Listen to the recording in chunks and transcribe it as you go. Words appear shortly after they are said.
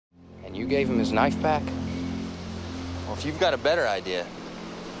gave him his knife back? Well, if you've got a better idea.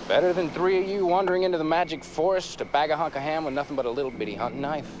 Better than 3 of you wandering into the magic forest to bag a hunk of ham with nothing but a little bitty hunting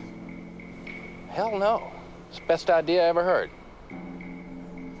knife? Hell no. It's the best idea I ever heard.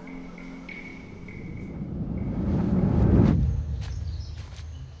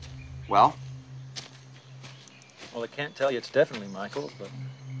 Well? Well, I can't tell you it's definitely Michael's, but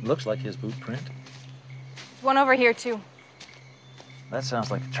it looks like his boot print. There's one over here, too. That sounds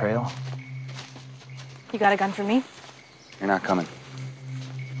like a trail. You got a gun for me? You're not coming.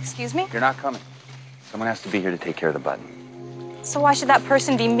 Excuse me? You're not coming. Someone has to be here to take care of the button. So why should that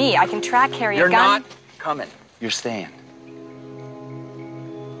person be me? I can track carry a gun. You're not coming. You're staying.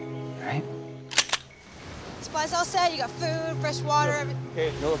 Right? Supplies all set. You got food, fresh water, everything.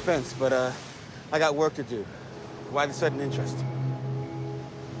 Okay, no offense, but I got work to do. Why the sudden interest?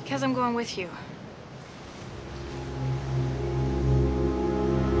 Because I'm going with you.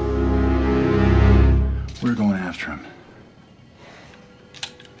 We're going after him.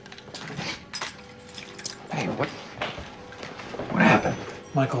 Hey, what happened?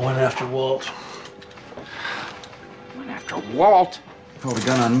 Michael went after Walt. Went after Walt? Pulled a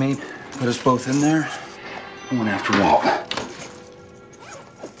gun on me, put us both in there. Went after Walt.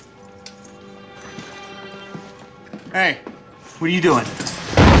 Hey, what are you doing?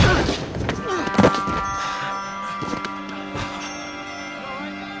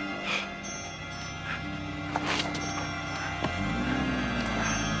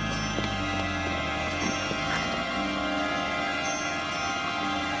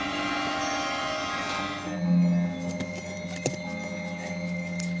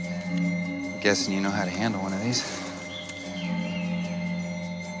 Guessing you know how to handle one of these.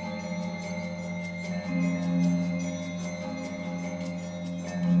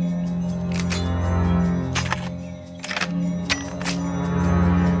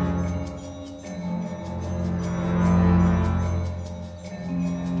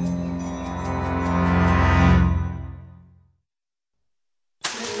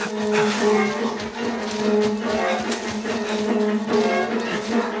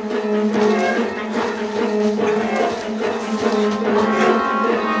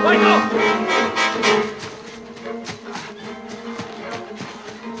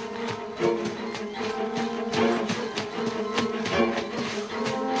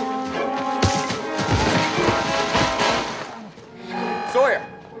 Sawyer!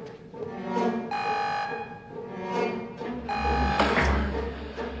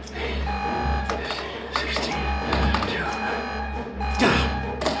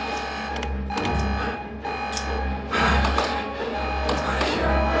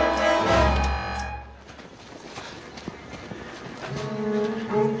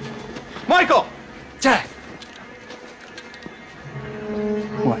 Michael! Jack!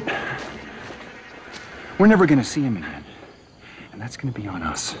 What? We're never gonna see him again. And that's gonna be on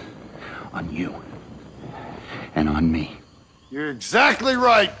us. On you. And on me. You're exactly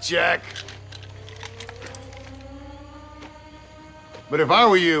right, Jack. But if I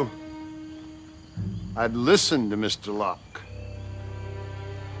were you, I'd listen to Mr. Locke.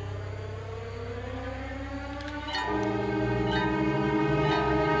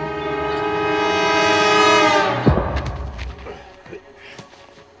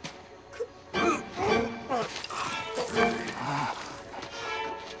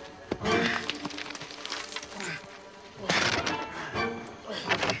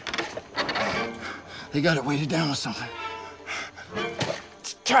 They got it weighted down with something.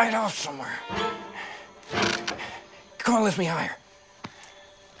 Tie it off somewhere. Come on, lift me higher.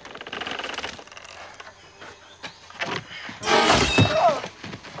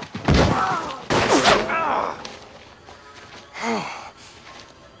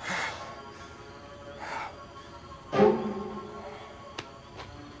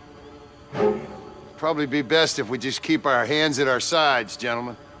 Probably be best if we just keep our hands at our sides,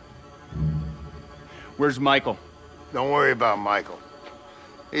 gentlemen. Where's Michael? Don't worry about Michael.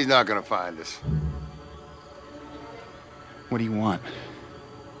 He's not gonna find us. What do you want?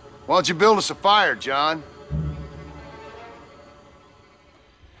 Why don't you build us a fire, John?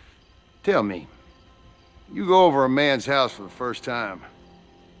 Tell me, you go over a man's house for the first time.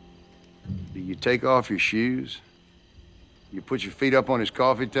 Do you take off your shoes? You put your feet up on his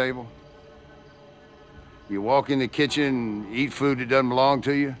coffee table? You walk in the kitchen and eat food that doesn't belong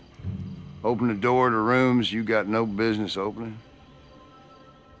to you? Open the door to rooms you got no business opening?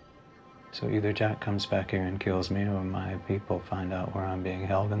 So either Jack comes back here and kills me, or my people find out where I'm being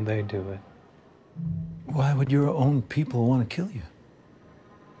held and they do it. Why would your own people want to kill you?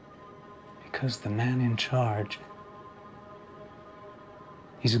 Because the man in charge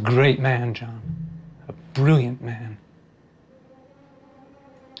He's a great man, John. A brilliant man.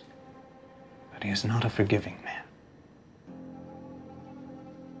 But he is not a forgiving man.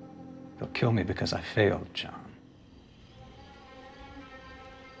 He'll kill me because I failed, John.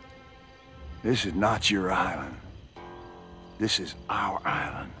 This is not your island. This is our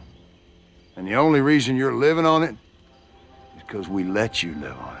island. And the only reason you're living on it is because we let you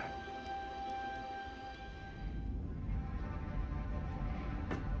live on it.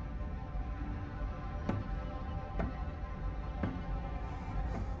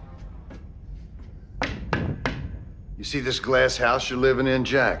 You see this glass house you're living in,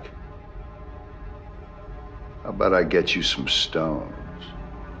 Jack? How about I get you some stones?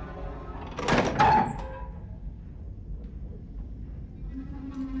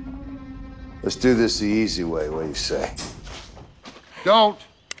 Let's do this the easy way, what do you say? Don't!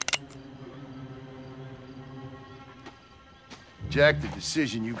 Jack, the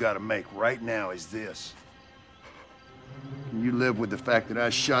decision you gotta make right now is this. Can you live with the fact that I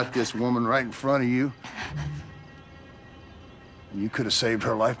shot this woman right in front of you? And you could have saved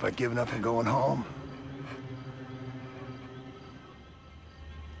her life by giving up and going home?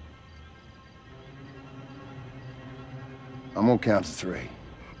 I'm gonna count to 3.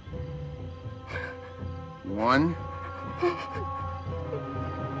 1,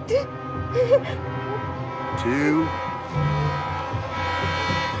 2.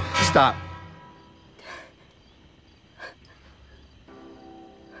 Stop.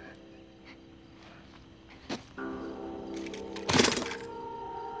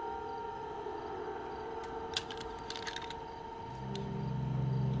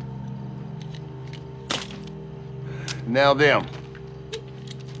 Now them.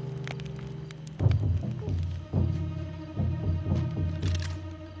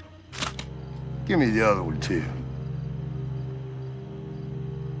 Give me the other one, too.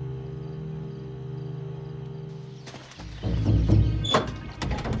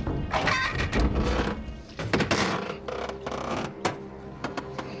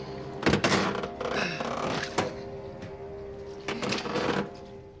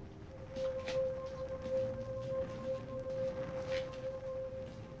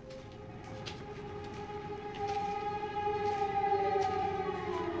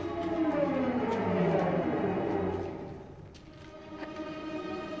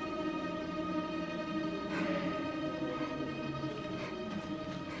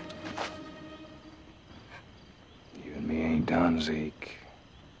 Done, Zeke.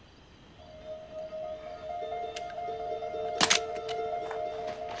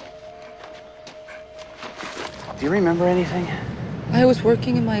 Do you remember anything? I was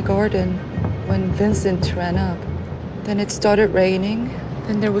working in my garden when Vincent ran up. Then it started raining.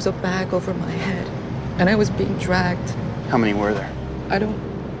 Then there was a bag over my head. And I was being dragged. How many were there?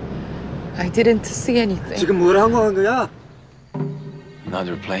 I didn't see anything. 지금 뭐라고 한 거야? Now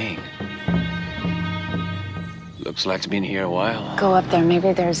they're playing. Looks like it's been here a while. Go up there.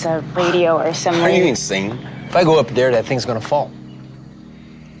 Maybe there's a radio or something. Are you insane? If I go up there, that thing's gonna fall.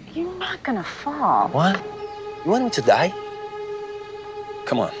 You're not gonna fall. What? You want him to die?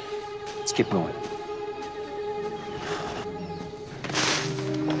 Come on. Let's keep going.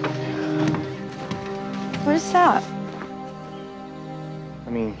 What is that? I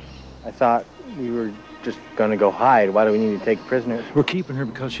mean, I thought we were just gonna go hide. Why do we need to take prisoners? We're keeping her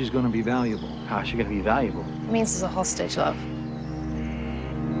because she's going to be valuable. How's she gonna be valuable? It means it's a hostage, love.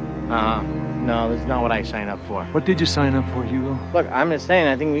 No, that's not what I signed up for. What did you sign up for, Hugo? Look, I'm just saying,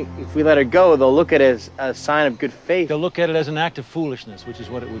 I think if we let her go, they'll look at it as a sign of good faith. They'll look at it as an act of foolishness, which is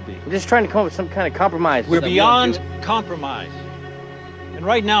what it would be. We're just trying to come up with some kind of compromise. We're beyond compromise. And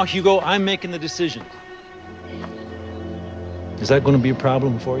right now, Hugo, I'm making the decision. Is that going to be a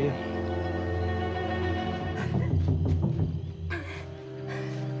problem for you?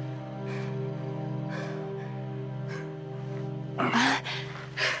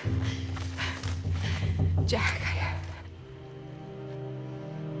 Jack.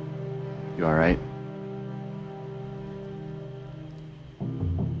 You all right?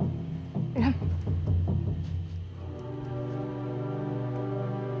 Yeah.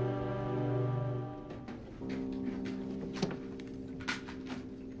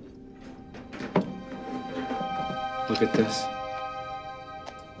 Look at this.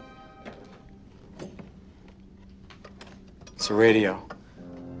 It's a radio.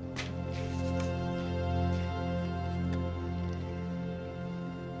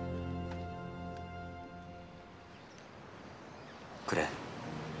 그래.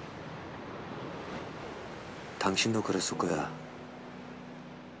 당신도 그랬을 거야.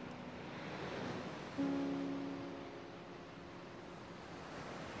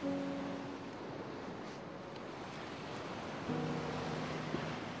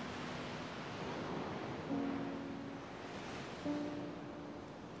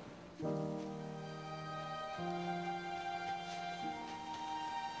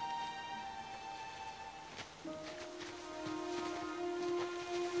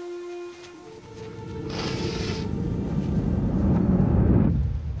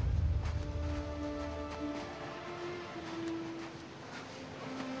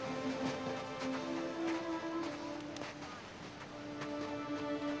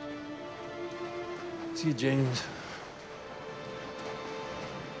 See you, James.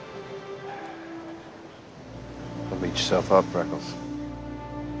 Don't beat yourself up, Freckles.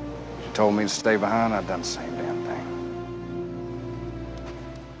 If you told me to stay behind, I'd done the same damn thing.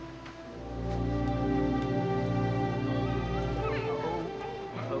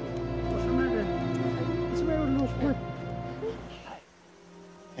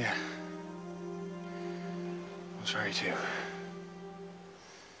 Yeah. I'm sorry, too.